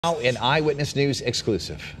Now an Eyewitness News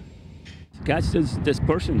exclusive. Catch this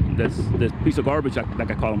person, this piece of garbage, like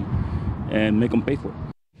I call him, and make them pay for it.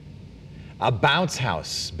 A bounce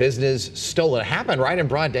house business stolen. It happened right in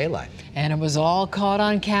broad daylight. And it was all caught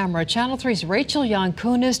on camera. Channel 3's Rachel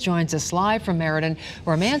Yankunis joins us live from Meriden,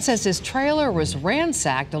 where a man says his trailer was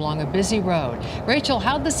ransacked along a busy road. Rachel,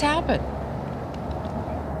 how'd this happen?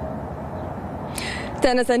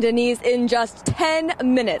 Dennis and Denise, in just 10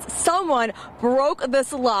 minutes, someone broke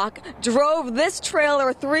this lock, drove this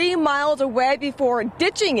trailer 3 miles away before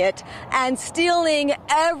ditching it and stealing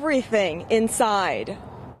everything inside.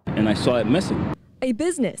 And I saw it missing. A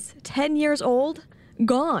business 10 years old,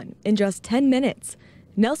 gone in just 10 minutes.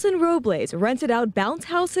 Nelson Robles rented out bounce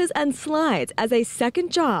houses and slides as a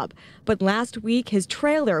second job, but last week his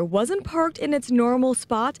trailer wasn't parked in its normal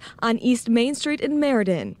spot on East Main Street in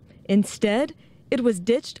Meriden. Instead, it was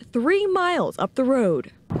ditched 3 miles up the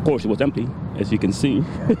road. Of course, it was empty, as you can see.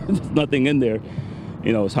 There's nothing in there.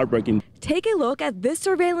 You know, it's heartbreaking. Take a look at this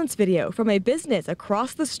surveillance video from a business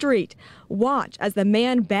across the street. Watch as the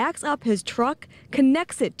man backs up his truck,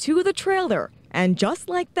 connects it to the trailer, and just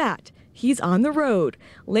like that, he's on the road,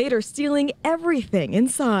 later stealing everything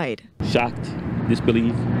inside. Shocked,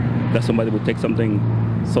 disbelief that somebody would take something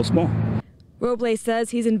so small. Robles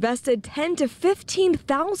says he's invested $10,000 to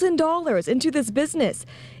 $15,000 into this business.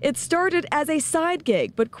 It started as a side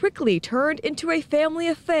gig, but quickly turned into a family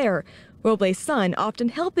affair. Robles' son often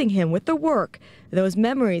helping him with the work. Those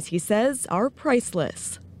memories, he says, are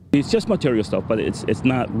priceless. It's just material stuff, but it's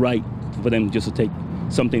not right for them just to take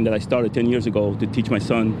something that I started 10 years ago to teach my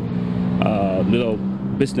son little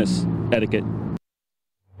business etiquette.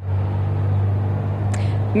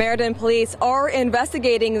 Meriden police are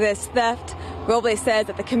investigating this theft. Robles says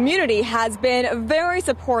that the community has been very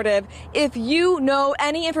supportive. If you know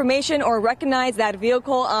any information or recognize that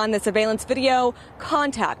vehicle on the surveillance video,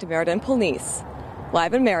 contact Meriden police.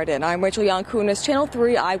 Live in Meriden, I'm Rachel Yankunis, Channel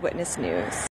 3 Eyewitness News.